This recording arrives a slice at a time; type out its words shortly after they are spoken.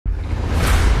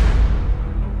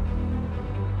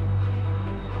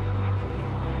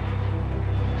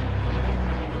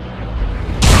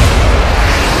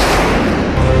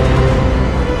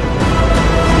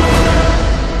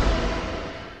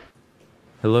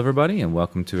Hello everybody and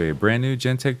welcome to a brand new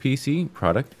Gentek PC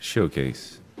product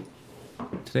showcase.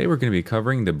 Today we're going to be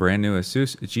covering the brand new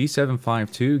Asus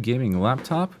G752 gaming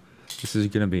laptop. This is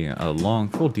going to be a long,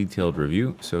 full detailed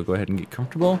review, so go ahead and get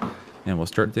comfortable and we'll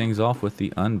start things off with the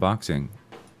unboxing.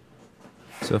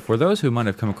 So for those who might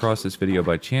have come across this video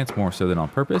by chance more so than on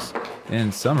purpose,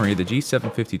 in summary, the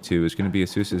G752 is going to be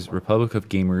Asus's Republic of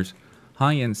Gamers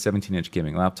high-end 17-inch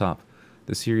gaming laptop.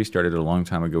 The series started a long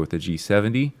time ago with the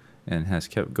G70 and has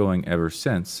kept going ever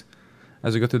since.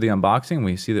 As we go through the unboxing,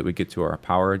 we see that we get to our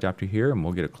power adapter here, and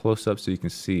we'll get a close-up so you can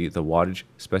see the wattage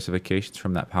specifications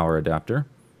from that power adapter.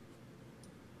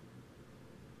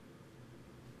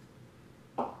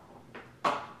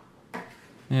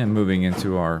 And moving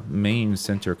into our main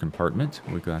center compartment,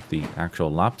 we've got the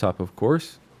actual laptop, of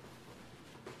course.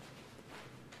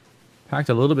 Packed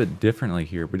a little bit differently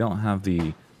here. We don't have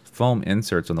the foam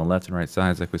inserts on the left and right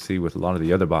sides like we see with a lot of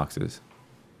the other boxes.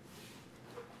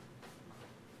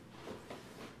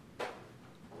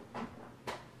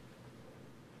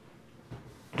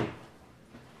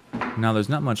 Now there's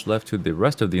not much left to the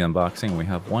rest of the unboxing. We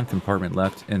have one compartment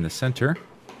left in the center.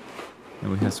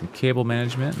 And we have some cable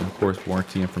management and of course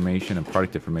warranty information and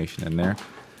product information in there.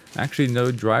 Actually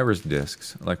no driver's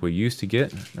discs like we used to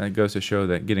get. That goes to show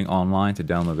that getting online to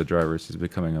download the drivers is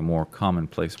becoming a more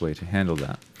commonplace way to handle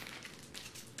that.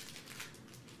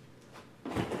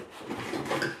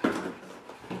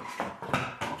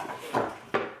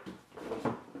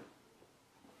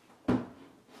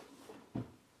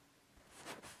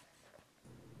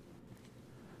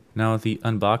 Now with the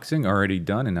unboxing already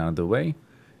done and out of the way,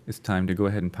 it's time to go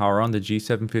ahead and power on the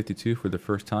G752 for the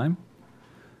first time.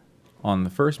 On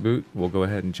the first boot, we'll go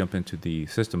ahead and jump into the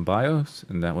system BIOS,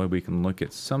 and that way we can look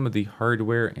at some of the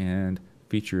hardware and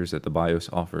features that the BIOS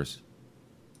offers.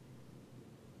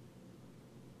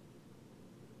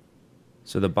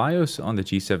 So the BIOS on the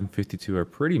G752 are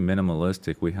pretty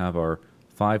minimalistic. We have our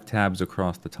 5 tabs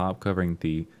across the top covering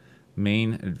the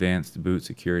main, advanced, boot,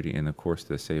 security, and of course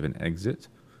the save and exit.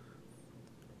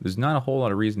 There's not a whole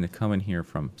lot of reason to come in here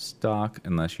from stock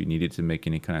unless you needed to make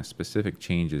any kind of specific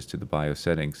changes to the BIOS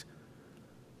settings.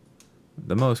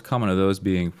 The most common of those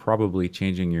being probably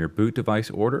changing your boot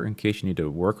device order in case you need to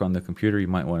work on the computer. You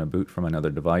might want to boot from another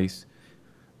device.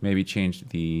 Maybe change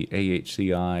the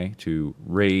AHCI to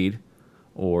RAID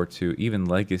or to even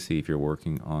Legacy if you're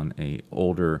working on an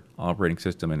older operating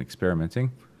system and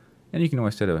experimenting. And you can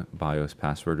always set a BIOS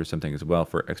password or something as well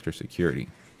for extra security.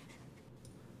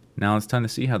 Now it's time to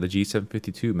see how the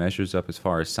G752 measures up as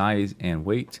far as size and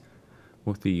weight.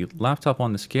 With the laptop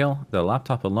on the scale, the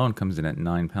laptop alone comes in at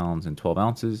 9 pounds and 12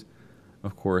 ounces.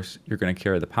 Of course, you're going to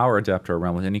carry the power adapter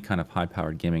around with any kind of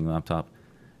high-powered gaming laptop,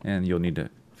 and you'll need to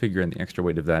figure in the extra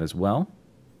weight of that as well.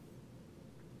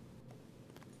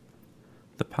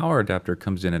 The power adapter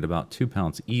comes in at about 2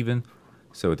 pounds even,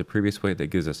 so with the previous weight that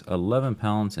gives us 11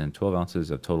 pounds and 12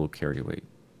 ounces of total carry weight.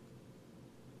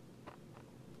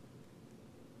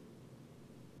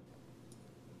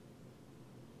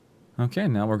 Okay,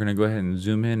 now we're going to go ahead and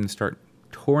zoom in and start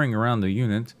touring around the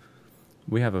unit.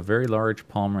 We have a very large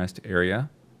palm rest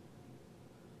area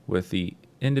with the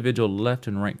individual left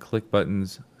and right click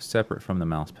buttons separate from the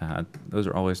mouse pad. Those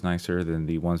are always nicer than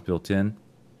the ones built in.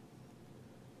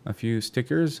 A few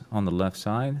stickers on the left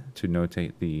side to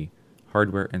notate the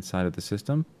hardware inside of the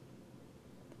system.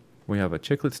 We have a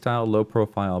chiclet style low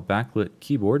profile backlit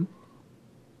keyboard.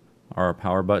 Our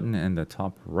power button in the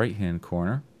top right hand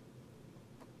corner.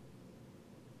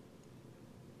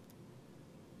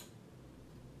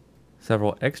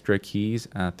 Several extra keys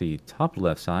at the top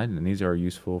left side, and these are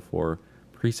useful for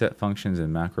preset functions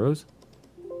and macros.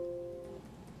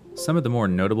 Some of the more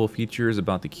notable features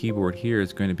about the keyboard here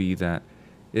is going to be that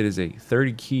it is a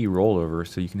 30 key rollover,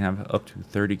 so you can have up to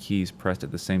 30 keys pressed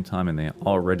at the same time and they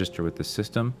all register with the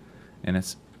system. And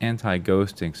it's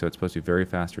anti-ghosting, so it's supposed to be very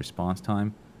fast response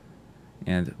time.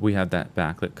 And we have that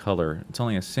backlit color. It's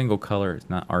only a single color, it's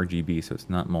not RGB, so it's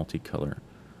not multicolor.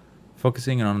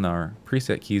 Focusing on our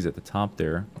preset keys at the top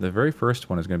there, the very first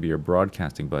one is going to be your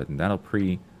broadcasting button. That'll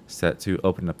preset to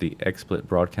open up the XSplit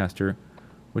broadcaster,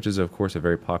 which is of course a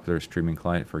very popular streaming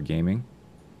client for gaming.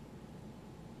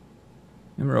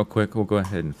 And real quick, we'll go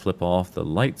ahead and flip off the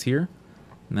lights here.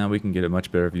 Now we can get a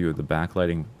much better view of the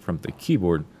backlighting from the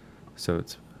keyboard. So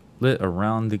it's lit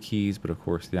around the keys, but of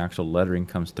course the actual lettering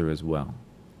comes through as well.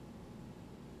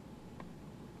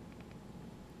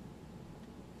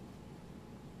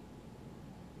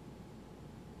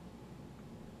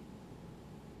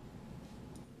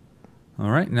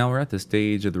 Alright, now we're at the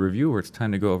stage of the review where it's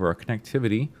time to go over our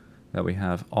connectivity that we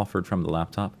have offered from the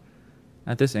laptop.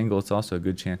 At this angle, it's also a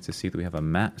good chance to see that we have a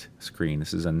matte screen.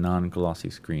 This is a non-glossy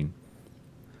screen.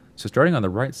 So starting on the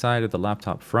right side of the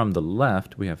laptop from the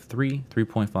left, we have three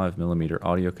 3.5mm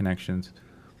audio connections.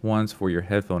 One's for your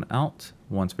headphone out,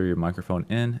 one's for your microphone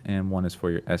in, and one is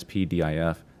for your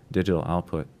SPDIF digital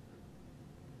output.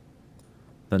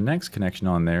 The next connection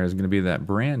on there is going to be that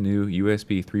brand new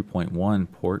USB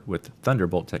 3.1 port with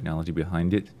Thunderbolt technology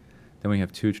behind it. Then we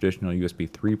have two traditional USB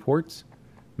 3 ports,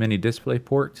 mini display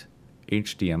port,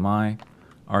 HDMI,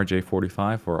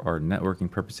 RJ45 for our networking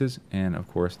purposes, and of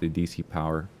course the DC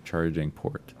power charging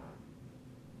port.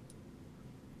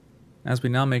 As we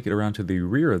now make it around to the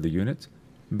rear of the unit,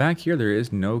 back here there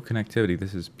is no connectivity.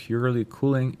 This is purely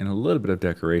cooling and a little bit of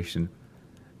decoration.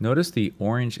 Notice the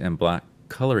orange and black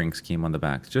coloring scheme on the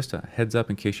back. Just a heads up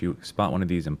in case you spot one of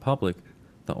these in public,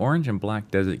 the orange and black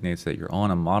designates that you're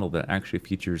on a model that actually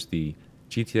features the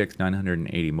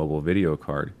GTX980 mobile video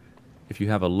card. If you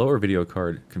have a lower video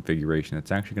card configuration,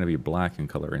 it's actually going to be black in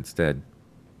color instead.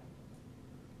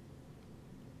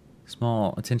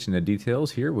 Small attention to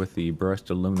details here with the brushed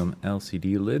aluminum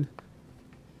LCD lid.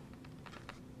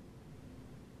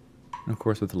 And of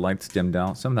course, with the lights dimmed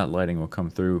out, some of that lighting will come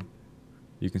through.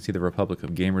 You can see the Republic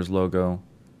of Gamers logo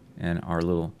and our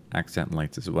little accent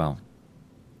lights as well.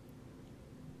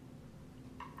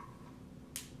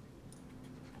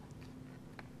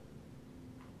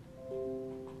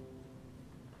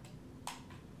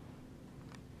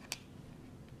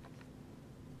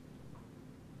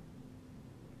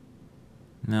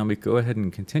 Now we go ahead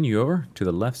and continue over to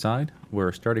the left side.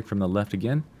 We're starting from the left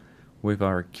again with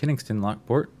our Kingston lock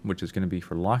port, which is going to be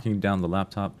for locking down the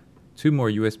laptop. Two more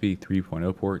USB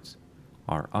 3.0 ports,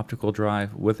 our optical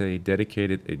drive with a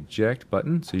dedicated eject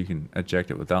button so you can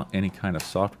eject it without any kind of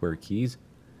software keys,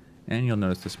 and you'll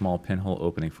notice the small pinhole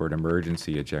opening for an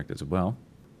emergency eject as well.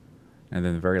 And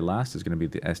then the very last is going to be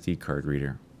the SD card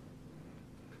reader.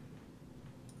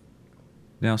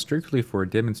 Now strictly for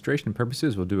demonstration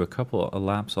purposes, we'll do a couple of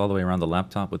laps all the way around the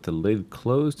laptop with the lid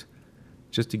closed,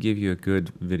 just to give you a good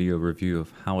video review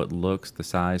of how it looks, the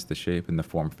size, the shape, and the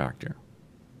form factor.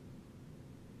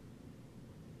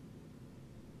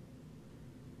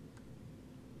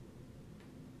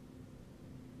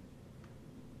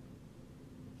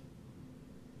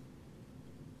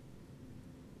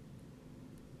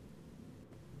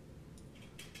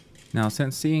 Now,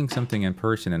 since seeing something in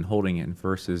person and holding it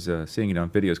versus seeing it on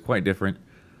video is quite different,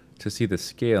 to see the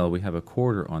scale, we have a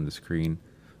quarter on the screen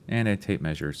and a tape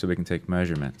measure so we can take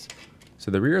measurements.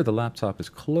 So the rear of the laptop is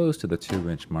close to the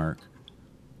 2-inch mark,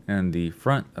 and the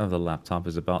front of the laptop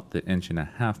is about the 1.5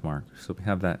 inch mark. So we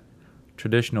have that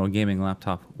traditional gaming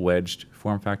laptop wedged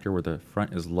form factor where the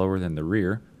front is lower than the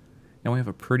rear, and we have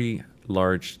a pretty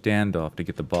large standoff to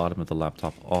get the bottom of the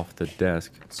laptop off the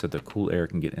desk so the cool air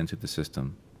can get into the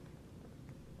system.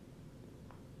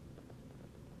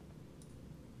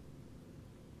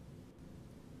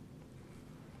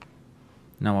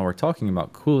 Now, while we're talking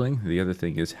about cooling, the other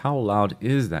thing is how loud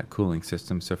is that cooling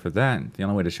system? So for that, the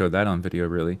only way to show that on video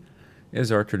really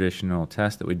is our traditional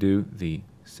test that we do, the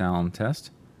sound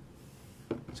test.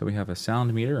 So we have a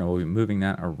sound meter and we'll be moving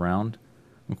that around,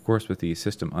 of course, with the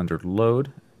system under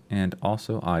load and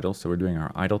also idle. So we're doing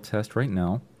our idle test right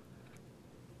now.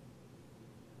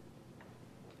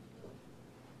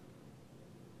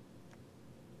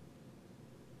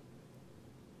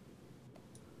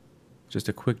 Just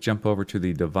a quick jump over to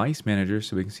the device manager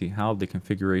so we can see how the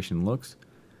configuration looks.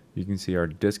 You can see our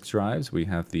disk drives. We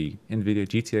have the NVIDIA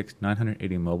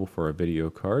GTX980 mobile for our video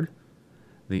card,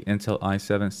 the Intel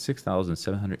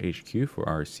i7-6700HQ for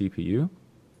our CPU.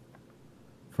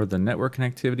 For the network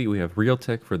connectivity, we have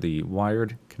Realtek for the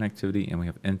wired connectivity, and we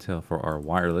have Intel for our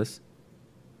wireless.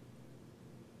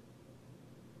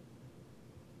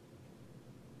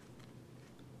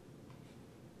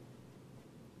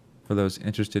 For those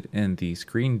interested in the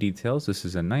screen details, this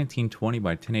is a 1920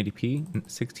 by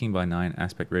 1080p, 16 by 9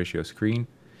 aspect ratio screen,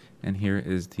 and here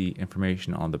is the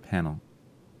information on the panel.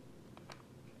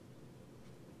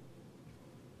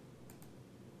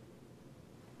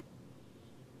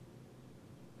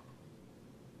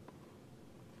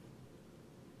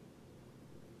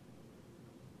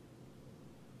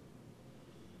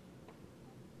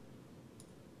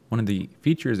 One of the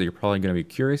features that you're probably going to be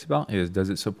curious about is, does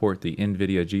it support the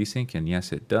NVIDIA G-Sync? And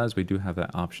yes, it does. We do have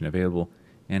that option available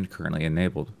and currently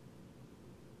enabled.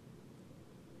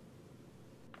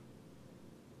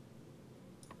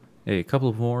 A couple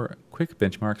of more quick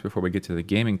benchmarks before we get to the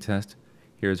gaming test.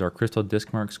 Here's our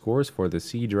CrystalDiskMark scores for the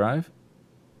C drive.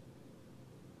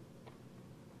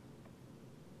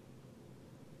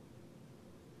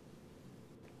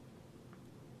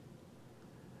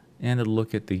 and a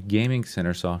look at the gaming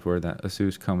center software that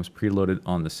Asus comes preloaded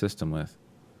on the system with.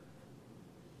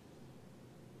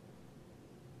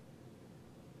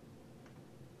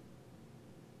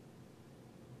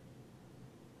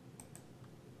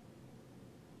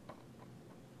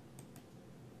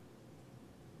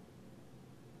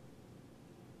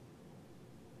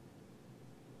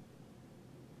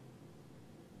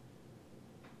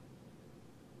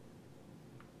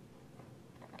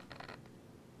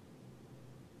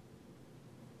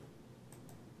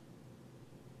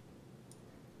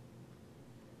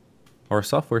 Our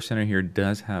software center here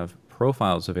does have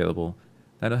profiles available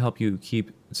that'll help you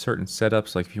keep certain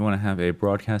setups, like if you want to have a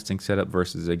broadcasting setup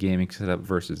versus a gaming setup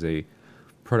versus a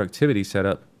productivity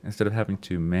setup. Instead of having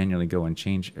to manually go and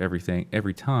change everything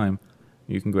every time,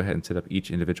 you can go ahead and set up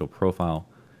each individual profile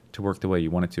to work the way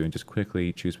you want it to and just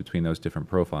quickly choose between those different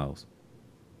profiles.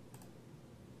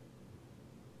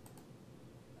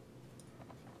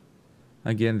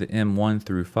 Again, the M1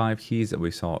 through 5 keys that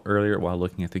we saw earlier while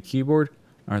looking at the keyboard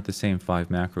are the same 5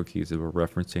 macro keys that we're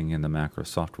referencing in the macro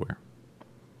software.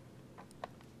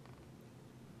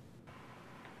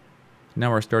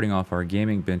 Now we're starting off our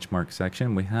gaming benchmark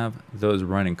section. We have those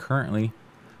running currently.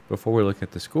 Before we look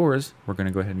at the scores, we're going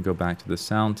to go ahead and go back to the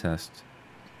sound test.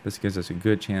 This gives us a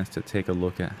good chance to take a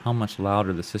look at how much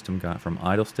louder the system got from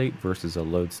idle state versus a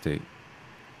load state.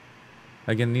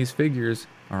 Again, these figures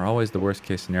are always the worst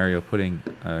case scenario, putting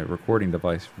a recording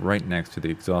device right next to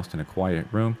the exhaust in a quiet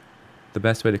room. The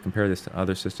best way to compare this to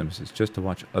other systems is just to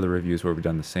watch other reviews where we've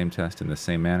done the same test in the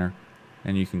same manner,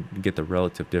 and you can get the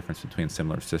relative difference between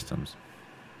similar systems.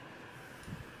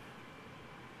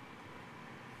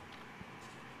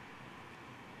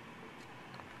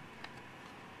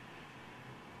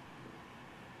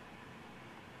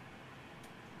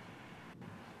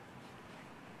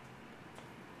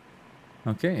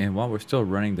 Okay, and while we're still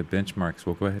running the benchmarks,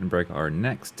 we'll go ahead and break our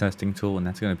next testing tool, and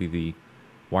that's going to be the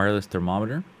wireless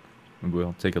thermometer. And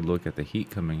we'll take a look at the heat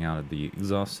coming out of the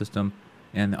exhaust system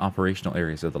and the operational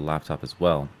areas of the laptop as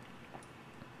well.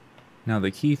 Now, the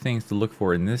key things to look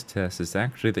for in this test is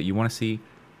actually that you want to see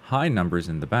high numbers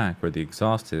in the back where the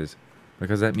exhaust is,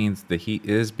 because that means the heat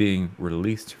is being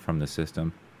released from the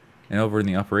system. And over in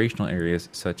the operational areas,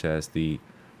 such as the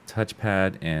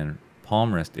touchpad and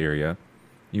palm rest area,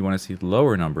 you want to see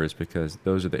lower numbers because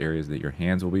those are the areas that your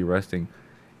hands will be resting,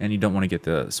 and you don't want to get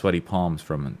the sweaty palms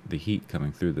from the heat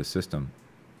coming through the system.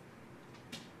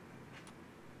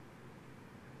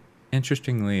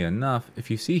 Interestingly enough,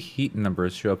 if you see heat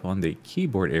numbers show up on the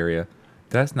keyboard area,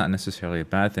 that's not necessarily a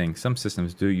bad thing. Some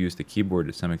systems do use the keyboard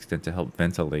to some extent to help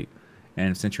ventilate,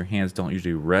 and since your hands don't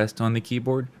usually rest on the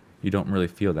keyboard, you don't really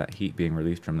feel that heat being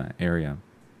released from that area.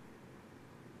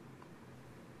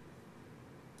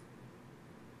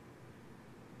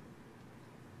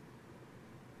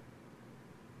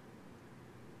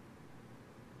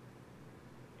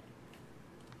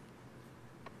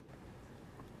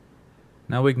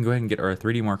 Now we can go ahead and get our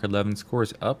 3D Mark 11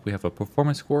 scores up. We have a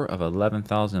performance score of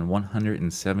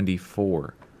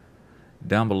 11,174.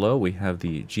 Down below we have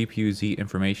the GPU-Z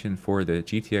information for the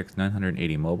GTX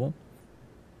 980 mobile.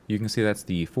 You can see that's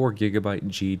the 4GB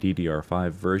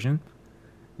GDDR5 version.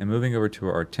 And moving over to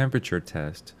our temperature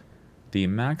test, the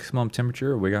maximum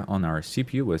temperature we got on our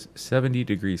CPU was 70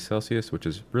 degrees Celsius, which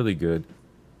is really good.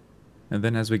 And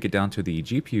then as we get down to the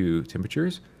GPU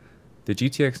temperatures, the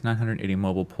GTX 980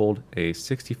 mobile pulled a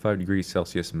 65 degrees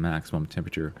Celsius maximum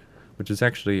temperature, which is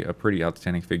actually a pretty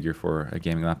outstanding figure for a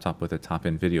gaming laptop with a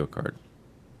top-end video card.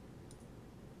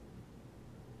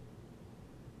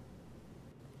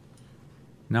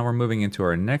 Now we're moving into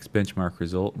our next benchmark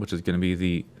result, which is going to be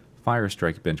the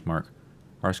Firestrike benchmark.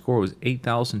 Our score was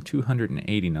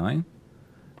 8,289.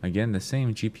 Again, the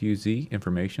same GPU-Z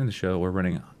information to show we're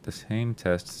running the same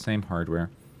test, same hardware.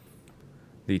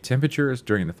 The temperatures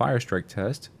during the Firestrike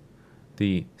test,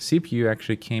 the CPU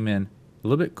actually came in a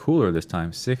little bit cooler this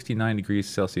time, 69 degrees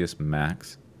Celsius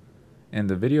max. And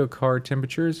the video card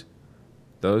temperatures,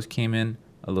 those came in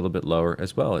a little bit lower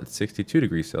as well at 62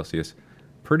 degrees Celsius.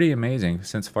 Pretty amazing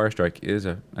since Firestrike is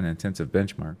an intensive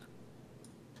benchmark.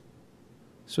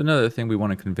 So another thing we want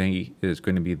to convey is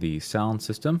going to be the sound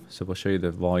system. So we'll show you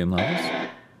the volume levels.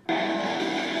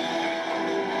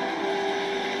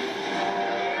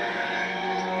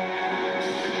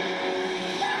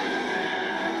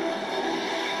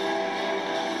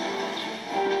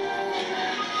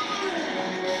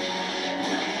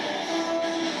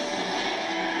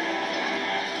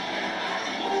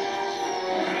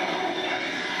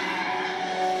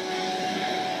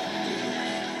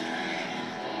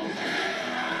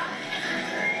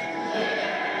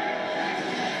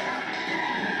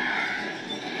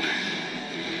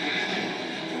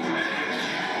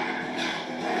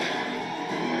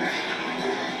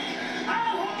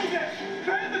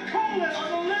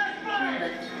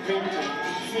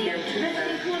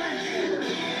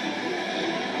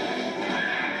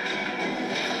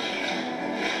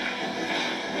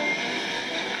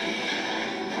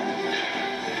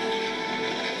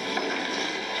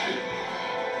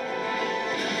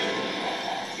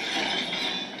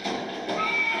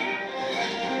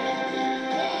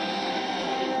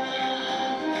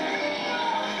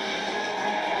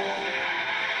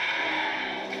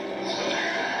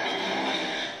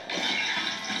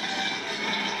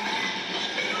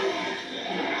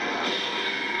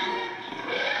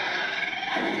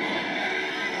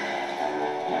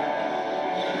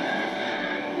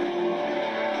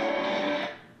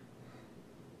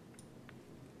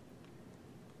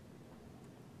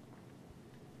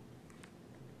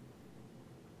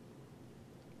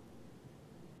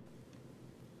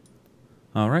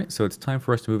 Alright, so it's time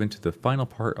for us to move into the final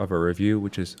part of our review,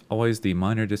 which is always the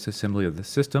minor disassembly of the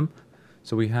system.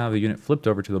 So we have the unit flipped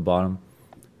over to the bottom.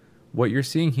 What you're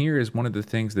seeing here is one of the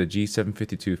things the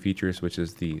G752 features, which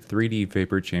is the 3D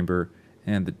vapor chamber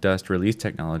and the dust release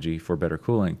technology for better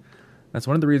cooling. That's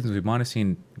one of the reasons we might have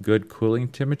seen good cooling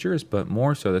temperatures, but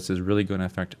more so this is really going to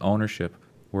affect ownership,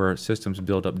 where systems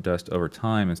build up dust over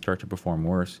time and start to perform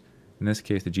worse. In this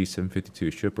case, the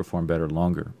G752 should perform better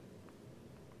longer.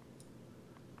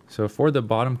 So for the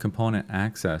bottom component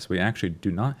access, we actually do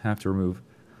not have to remove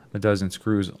a dozen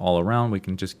screws all around. We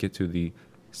can just get to the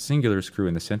singular screw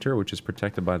in the center, which is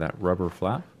protected by that rubber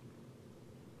flap.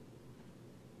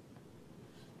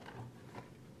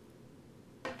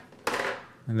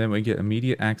 And then we get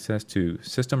immediate access to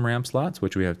system RAM slots,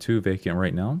 which we have 2 vacant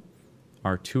right now.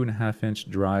 Our 2.5-inch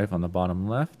drive on the bottom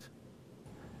left.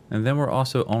 And then we're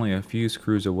also only a few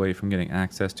screws away from getting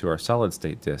access to our solid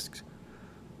state disks.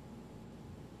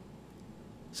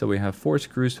 So we have 4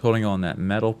 screws holding on that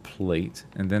metal plate,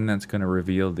 and then that's going to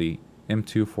reveal the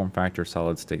M2 form factor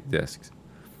solid state disks.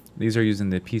 These are using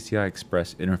the PCI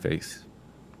Express interface.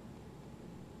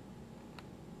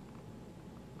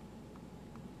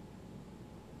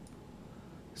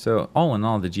 So all in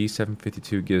all, the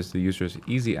G752 gives the users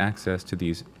easy access to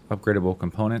these upgradable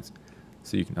components,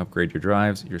 so you can upgrade your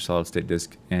drives, your solid state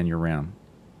disk, and your RAM.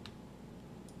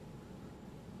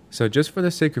 So just for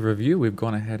the sake of review, we've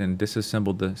gone ahead and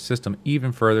disassembled the system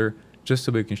even further, just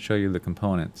so we can show you the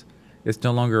components. It's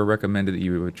no longer recommended that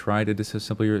you would try to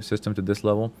disassemble your system to this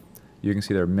level. You can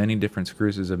see there are many different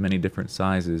screws of many different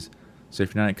sizes, so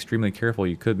if you're not extremely careful,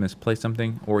 you could misplace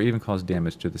something or even cause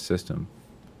damage to the system.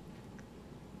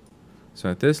 So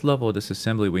at this level of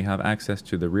disassembly, we have access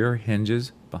to the rear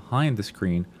hinges behind the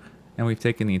screen, and we've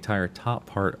taken the entire top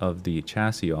part of the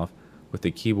chassis off with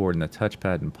the keyboard and the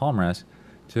touchpad and palm rest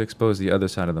to expose the other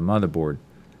side of the motherboard.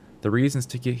 The reasons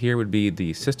to get here would be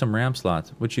the system RAM slots,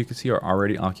 which you can see are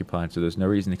already occupied, so there's no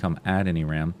reason to come add any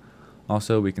RAM.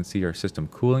 Also, we can see our system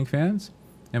cooling fans,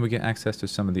 and we get access to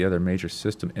some of the other major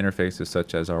system interfaces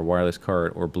such as our wireless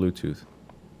card or Bluetooth.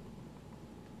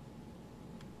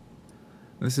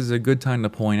 This is a good time to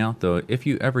point out though, if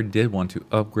you ever did want to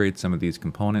upgrade some of these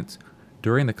components,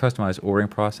 during the customized ordering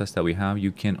process that we have,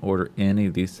 you can order any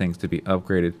of these things to be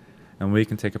upgraded, and we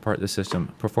can take apart the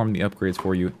system, perform the upgrades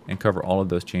for you, and cover all of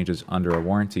those changes under a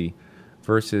warranty,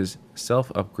 versus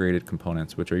self-upgraded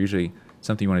components, which are usually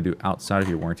something you want to do outside of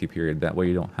your warranty period. That way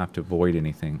you don't have to void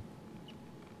anything.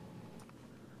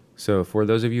 So for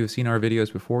those of you who've seen our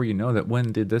videos before, you know that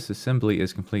when the disassembly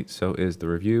is complete, so is the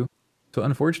review. So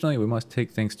unfortunately, we must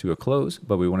take things to a close,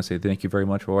 but we want to say thank you very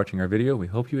much for watching our video. We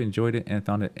hope you enjoyed it and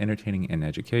found it entertaining and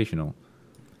educational.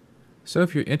 So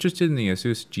if you're interested in the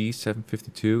Asus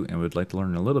G752 and would like to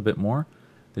learn a little bit more,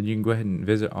 then you can go ahead and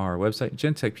visit our website,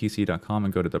 gentechpc.com,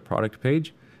 and go to the product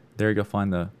page. There you'll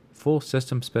find the full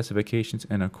system specifications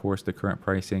and of course the current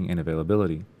pricing and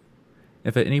availability.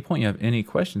 If at any point you have any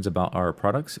questions about our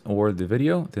products or the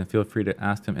video, then feel free to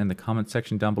ask them in the comment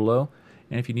section down below.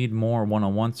 And if you need more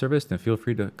one-on-one service, then feel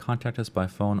free to contact us by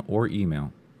phone or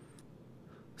email.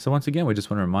 So once again, we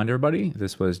just want to remind everybody,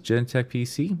 this was Gen Tech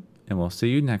PC, and we'll see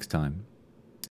you next time.